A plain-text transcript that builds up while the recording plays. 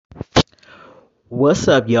What's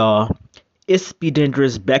up, y'all? It's Speed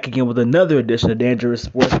Dangerous back again with another edition of Dangerous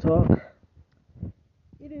Sports Talk.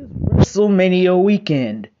 It is WrestleMania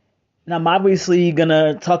weekend, and I'm obviously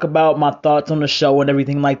gonna talk about my thoughts on the show and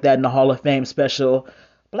everything like that in the Hall of Fame special,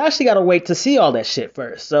 but I actually gotta wait to see all that shit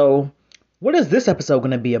first. So, what is this episode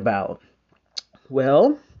gonna be about?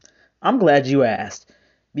 Well, I'm glad you asked,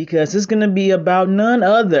 because it's gonna be about none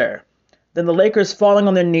other than the Lakers falling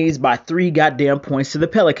on their knees by 3 goddamn points to the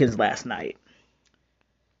Pelicans last night.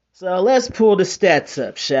 So let's pull the stats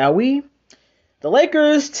up, shall we? The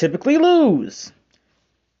Lakers typically lose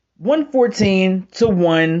 114 to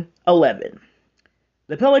 111.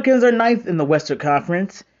 The Pelicans are ninth in the Western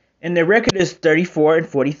Conference, and their record is 34 and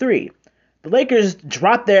 43. The Lakers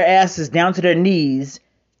dropped their asses down to their knees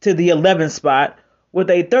to the 11th spot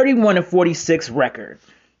with a 31 and 46 record.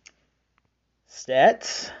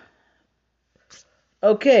 Stats.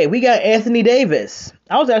 Okay, we got Anthony Davis.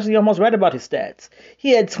 I was actually almost right about his stats. He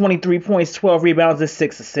had 23 points, 12 rebounds, and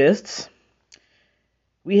 6 assists.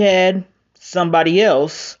 We had somebody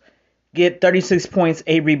else get 36 points,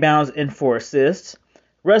 8 rebounds, and 4 assists.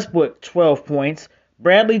 Westbrook, 12 points.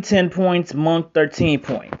 Bradley, 10 points. Monk, 13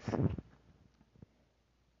 points.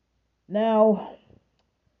 Now,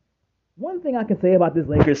 one thing I can say about this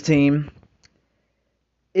Lakers team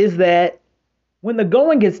is that when the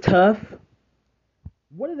going gets tough,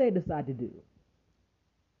 what do they decide to do?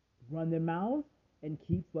 Run their mouths and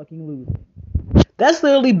keep fucking losing. That's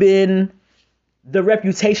literally been the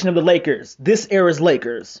reputation of the Lakers, this era's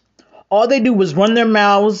Lakers. All they do is run their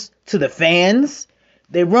mouths to the fans.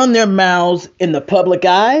 They run their mouths in the public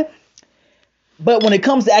eye. But when it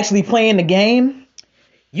comes to actually playing the game,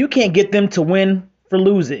 you can't get them to win for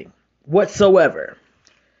losing whatsoever.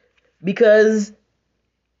 Because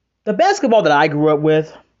the basketball that I grew up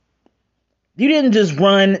with, you didn't just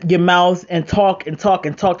run your mouth and talk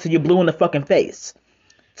till you're blue in the fucking face.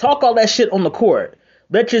 Talk all that shit on the court.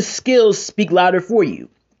 Let your skills speak louder for you.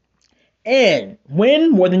 And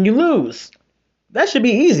win more than you lose. That should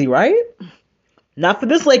be easy, right? Not for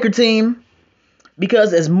this Laker team.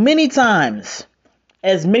 Because as many times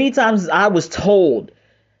as I was told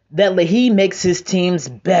that Leahy makes his teams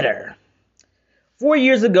better. 4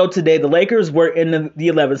 years ago today, the Lakers were in the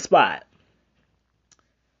 11th spot.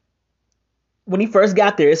 When he first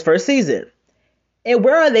got there, his first season. And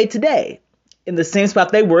where are they today? In the same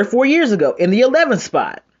spot they were 4 years ago, in the 11th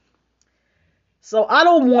spot. So I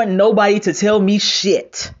don't want nobody to tell me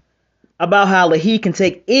shit about how Leahy can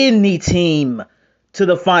take any team to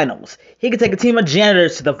the finals. He could take a team of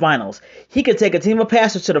janitors to the finals. He could take a team of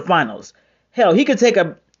pastors to the finals. Hell, he could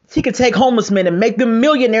take homeless men and make them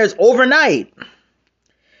millionaires overnight.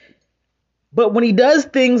 But when he does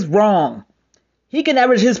things wrong, he can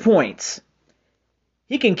average his points.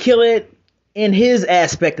 He can kill it in his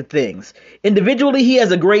aspect of things. Individually, he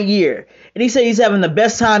has a great year. And he said he's having the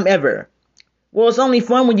best time ever. Well, it's only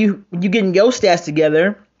fun when you getting your stats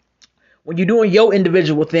together. When you're doing your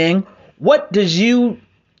individual thing. What does you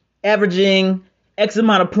averaging X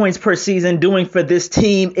amount of points per season doing for this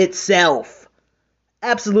team itself?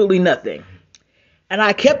 Absolutely nothing. And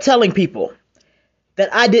I kept telling people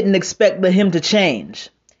that I didn't expect him to change.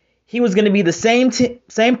 He was going to be the same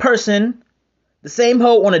person, the same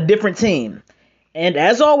hoe on a different team. And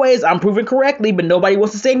as always, I'm proven correctly, but nobody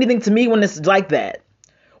wants to say anything to me when it's like that.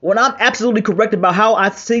 When I'm absolutely correct about how I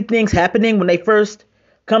see things happening when they first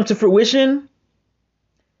come to fruition,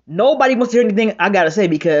 nobody wants to hear anything I gotta say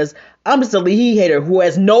because I'm just a Leahy hater who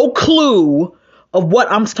has no clue of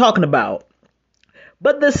what I'm talking about.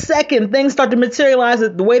 But the second things start to materialize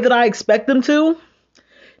the way that I expect them to,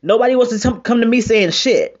 nobody wants to come to me saying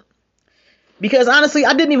shit. Because honestly,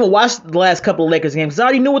 I didn't even watch the last couple of Lakers games because I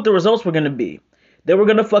already knew what the results were going to be. They were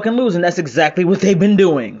going to fucking lose, and that's exactly what they've been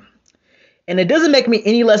doing. And it doesn't make me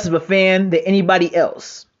any less of a fan than anybody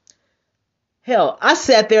else. Hell, I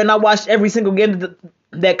sat there and I watched every single game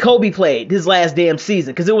that Kobe played his last damn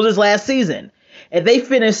season because it was his last season. And they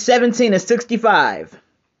finished 17 and 65.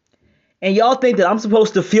 And y'all think that I'm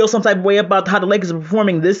supposed to feel some type of way about how the Lakers are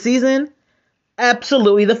performing this season?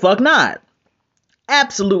 Absolutely the fuck not.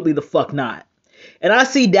 Absolutely the fuck not. And I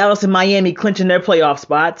see Dallas and Miami clinching their playoff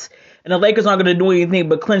spots. And the Lakers aren't going to do anything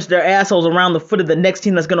but clinch their assholes around the foot of the next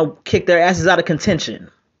team that's going to kick their asses out of contention.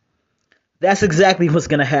 That's exactly what's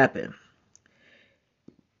going to happen.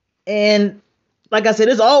 And like I said,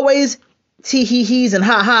 there's always tee-hee-hees and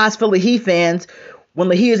ha-has for Leahy fans when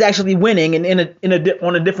Leahy is actually winning and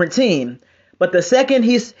on a different team. But the second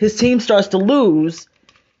his team starts to lose,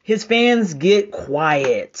 his fans get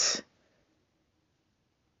quiet.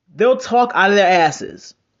 They'll talk out of their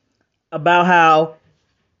asses about how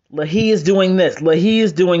He is doing this. He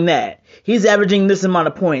is doing that. He's averaging this amount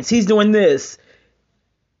of points. He's doing this.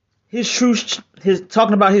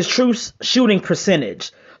 Talking about his true shooting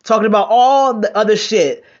percentage. Talking about all the other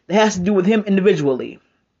shit that has to do with him individually.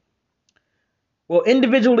 Well,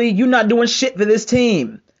 individually, you're not doing shit for this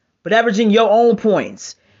team, but averaging your own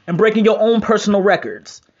points and breaking your own personal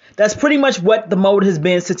records. That's pretty much what the mode has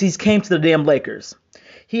been since he came to the damn Lakers.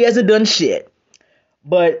 He hasn't done shit,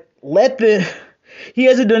 but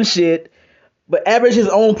average his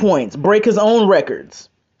own points, break his own records,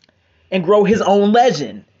 and grow his own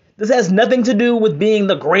legend. This has nothing to do with being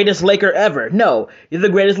the greatest Laker ever. No, you're the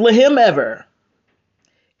greatest Lahim ever.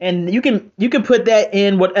 And you can put that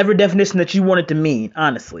in whatever definition that you want it to mean,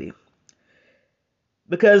 honestly.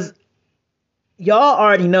 Because y'all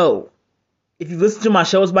already know. If you've listened to my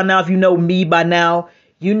shows by now, if you know me by now,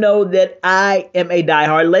 you know that I am a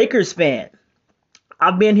diehard Lakers fan.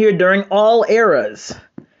 I've been here during all eras.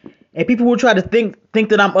 And people who try to think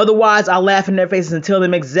that I'm otherwise, I laugh in their faces and tell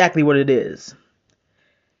them exactly what it is.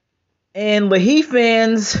 And Lahee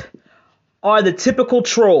fans are the typical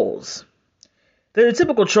trolls. They're the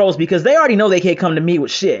typical trolls because they already know they can't come to me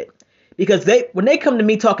with shit. Because when they come to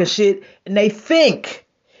me talking shit and they think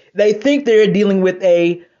they're dealing with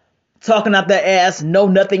a talking out their ass, know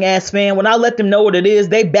nothing ass fan, when I let them know what it is,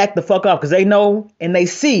 they back the fuck off because they know and they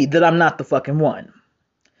see that I'm not the fucking one.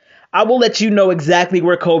 I will let you know exactly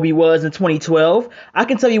where Kobe was in 2012. I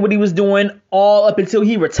can tell you what he was doing all up until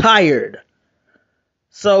he retired.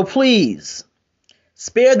 So please,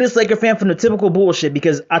 spare this Laker fan from the typical bullshit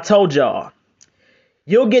because I told y'all,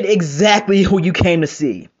 you'll get exactly who you came to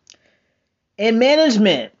see. In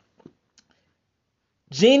management,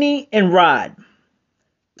 Jeanie and Rob,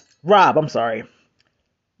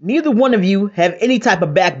 neither one of you have any type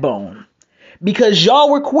of backbone because y'all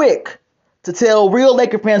were quick to tell real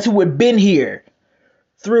Laker fans who had been here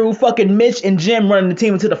through fucking Mitch and Jim running the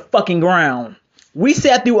team into the fucking ground. We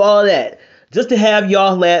sat through all that just to have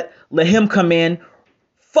y'all let him come in,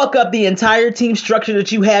 fuck up the entire team structure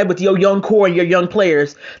that you had with your young core and your young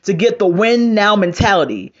players to get the win now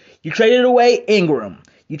mentality. You traded away Ingram.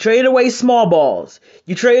 You traded away small balls.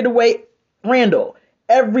 You traded away Randall.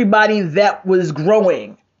 Everybody that was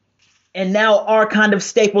growing and now are kind of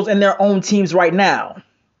staples in their own teams right now.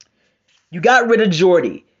 You got rid of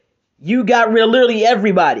Jordy. You got rid of literally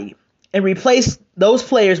everybody and replaced those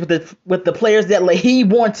players with the players that Lahee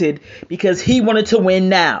wanted because he wanted to win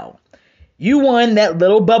now. You won that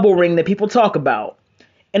little bubble ring that people talk about.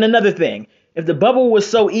 And another thing, if the bubble was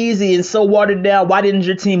so easy and so watered down, why didn't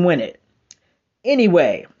your team win it?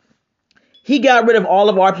 Anyway, he got rid of all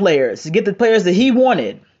of our players to get the players that he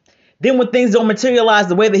wanted. Then when things don't materialize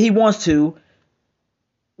the way that he wants to,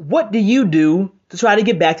 what do you do to try to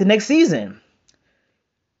get back to next season?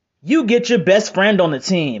 You get your best friend on the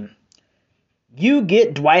team. You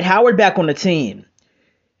get Dwight Howard back on the team.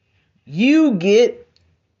 You get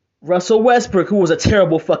Russell Westbrook, who was a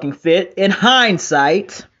terrible fucking fit in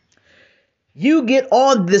hindsight. You get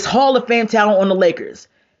all this Hall of Fame talent on the Lakers,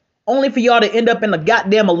 only for y'all to end up in the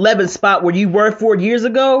goddamn 11th spot where you were 4 years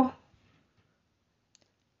ago.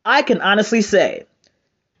 I can honestly say,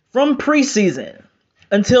 from preseason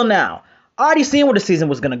until now, I already seen where the season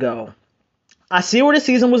was going to go. I see where the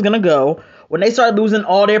season was going to go when they started losing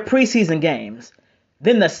all their preseason games.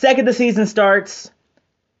 Then the second the season starts,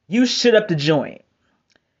 you shit up the joint.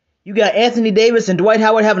 You got Anthony Davis and Dwight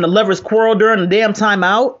Howard having a lover's quarrel during the damn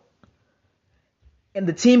timeout. And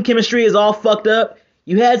the team chemistry is all fucked up.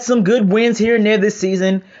 You had some good wins here and there this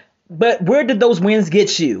season. But where did those wins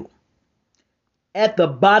get you? At the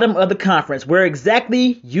bottom of the conference, where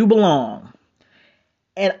exactly you belong.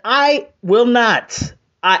 And I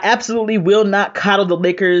absolutely will not coddle the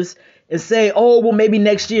Lakers and say, oh, well, maybe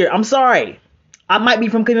next year. I'm sorry. I might be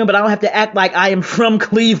from Cleveland, but I don't have to act like I am from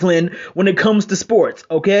Cleveland when it comes to sports,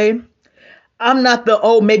 okay? I'm not the,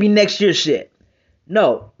 oh, maybe next year shit.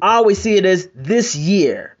 No, I always see it as this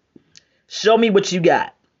year. Show me what you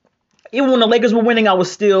got. Even when the Lakers were winning, I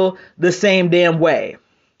was still the same damn way.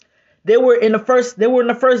 They were in the first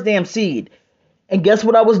damn seed. And guess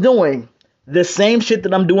what I was doing? The same shit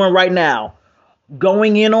that I'm doing right now.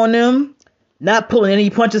 Going in on them, not pulling any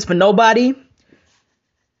punches for nobody.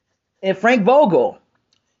 And Frank Vogel,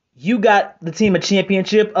 you got the team a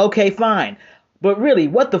championship. Okay, fine. But really,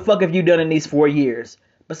 what the fuck have you done in these 4 years?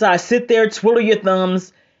 Besides sit there, twiddle your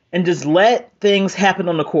thumbs, and just let things happen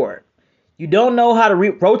on the court. You don't know how to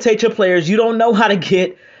rotate your players. You don't know how to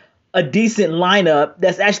get a decent lineup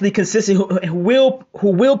that's actually consistent, who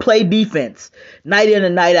will play defense night in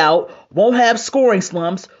and night out, won't have scoring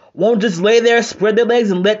slumps, won't just lay there, spread their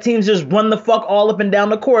legs, and let teams just run the fuck all up and down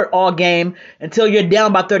the court all game until you're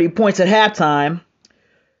down by 30 points at halftime,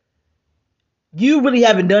 you really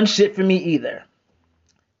haven't done shit for me either.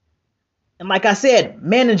 And like I said,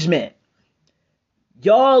 management.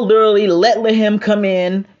 Y'all literally let him come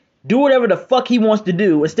in, do whatever the fuck he wants to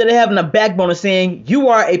do, instead of having a backbone of saying, you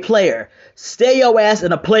are a player. Stay your ass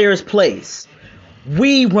in a player's place.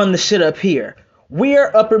 We run the shit up here. We're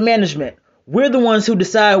upper management. We're the ones who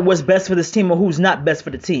decide what's best for this team or who's not best for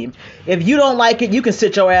the team. If you don't like it, you can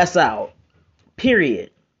sit your ass out. Period.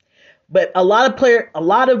 But a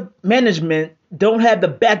lot of management don't have the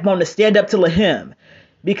backbone to stand up to him,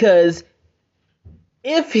 because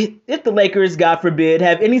if the Lakers, God forbid,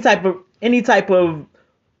 have any type of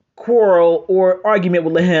quarrel or argument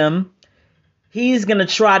with him, he's gonna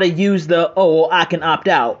try to use I can opt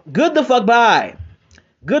out. Good the fuck bye.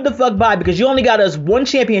 Good the fuck bye, because you only got us one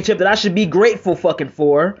championship that I should be grateful fucking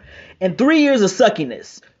for, and 3 years of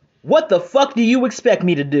suckiness. What the fuck do you expect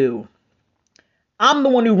me to do? I'm the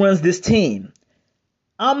one who runs this team.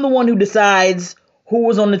 I'm the one who decides who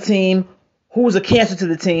was on the team, who's a cancer to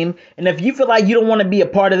the team, and if you feel like you don't want to be a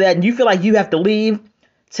part of that and you feel like you have to leave,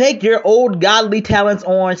 take your old godly talents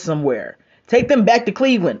on somewhere. Take them back to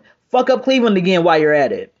Cleveland. Fuck up Cleveland again while you're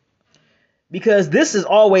at it. Because this has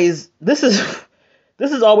always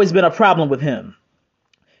been a problem with him.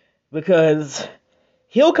 Because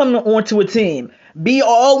he'll come onto a team, be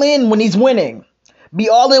all in when he's winning. Be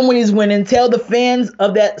all in when he's winning. Tell the fans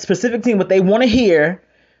of that specific team what they want to hear.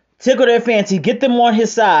 Tickle their fancy. Get them on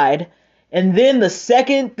his side. And then the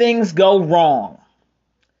second things go wrong,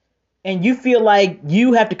 and you feel like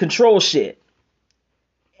you have to control shit,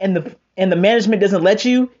 and the management doesn't let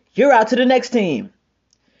you, you're out to the next team.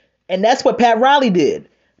 And that's what Pat Riley did,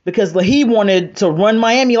 because he wanted to run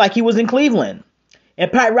Miami like he was in Cleveland. And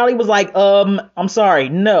Pat Riley was like, I'm sorry,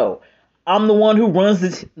 no. I'm the one who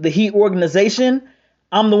runs the Heat organization.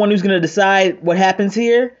 I'm the one who's going to decide what happens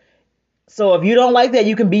here. So if you don't like that,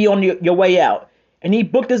 you can be on your way out. And he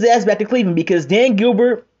booked his ass back to Cleveland, because Dan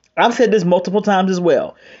Gilbert, I've said this multiple times as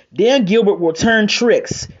well, Dan Gilbert will turn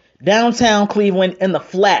tricks downtown Cleveland in the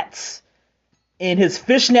flats in his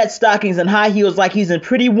fishnet stockings and high heels like he's in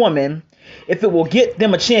Pretty Woman if it will get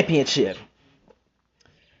them a championship.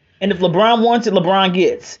 And if LeBron wants it, LeBron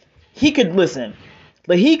gets. He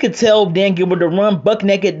could tell Dan Gilbert to run buck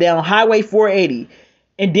naked down Highway 480,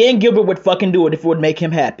 and Dan Gilbert would fucking do it if it would make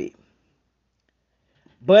him happy.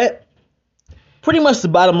 But pretty much the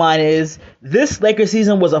bottom line is, this Lakers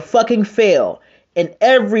season was a fucking fail in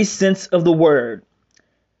every sense of the word.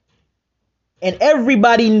 And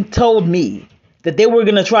everybody told me that they were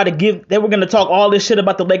going to talk all this shit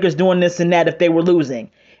about the Lakers doing this and that if they were losing.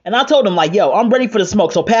 And I told them, like, yo, I'm ready for the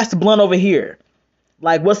smoke, so pass the blunt over here.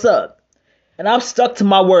 Like, what's up? And I've stuck to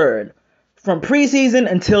my word. From preseason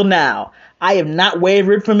until now, I have not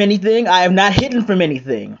wavered from anything. I have not hidden from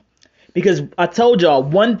anything. Because I told y'all,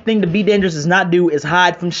 one thing to Be Dangerous does not do is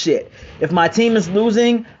hide from shit. If my team is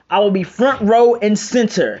losing, I will be front row and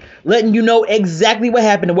center, letting you know exactly what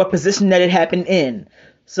happened and what position that it happened in.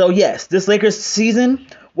 So yes, this Lakers season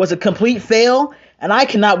was a complete fail, and I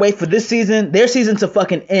cannot wait for their season to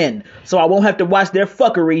fucking end, so I won't have to watch their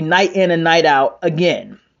fuckery night in and night out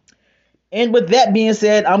again. And with that being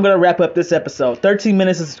said, I'm going to wrap up this episode. 13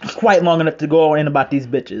 minutes is quite long enough to go on about these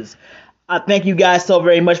bitches. I thank you guys so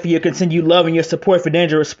very much for your continued love and your support for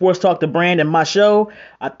Dangerous Sports Talk, the brand, and my show.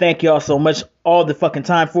 I thank y'all so much all the fucking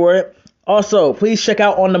time for it. Also, please check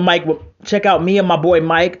out me and my boy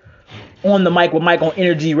Mike on the mic with Mike on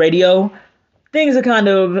Energy Radio. Things are kind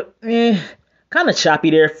of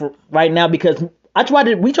choppy there for right now, because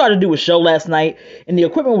we tried to do a show last night and the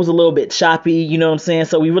equipment was a little bit choppy, you know what I'm saying?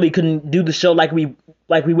 So we really couldn't do the show like we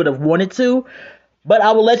would have wanted to. But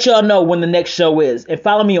I will let y'all know when the next show is. And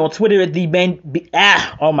follow me on Twitter at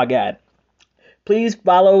oh my God. Please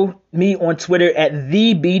follow me on Twitter at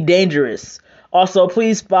 @TheBeDangerous. Also,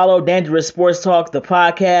 please follow Dangerous Sports Talk, the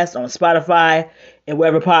podcast, on Spotify and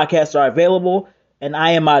wherever podcasts are available. And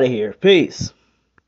I am out of here. Peace.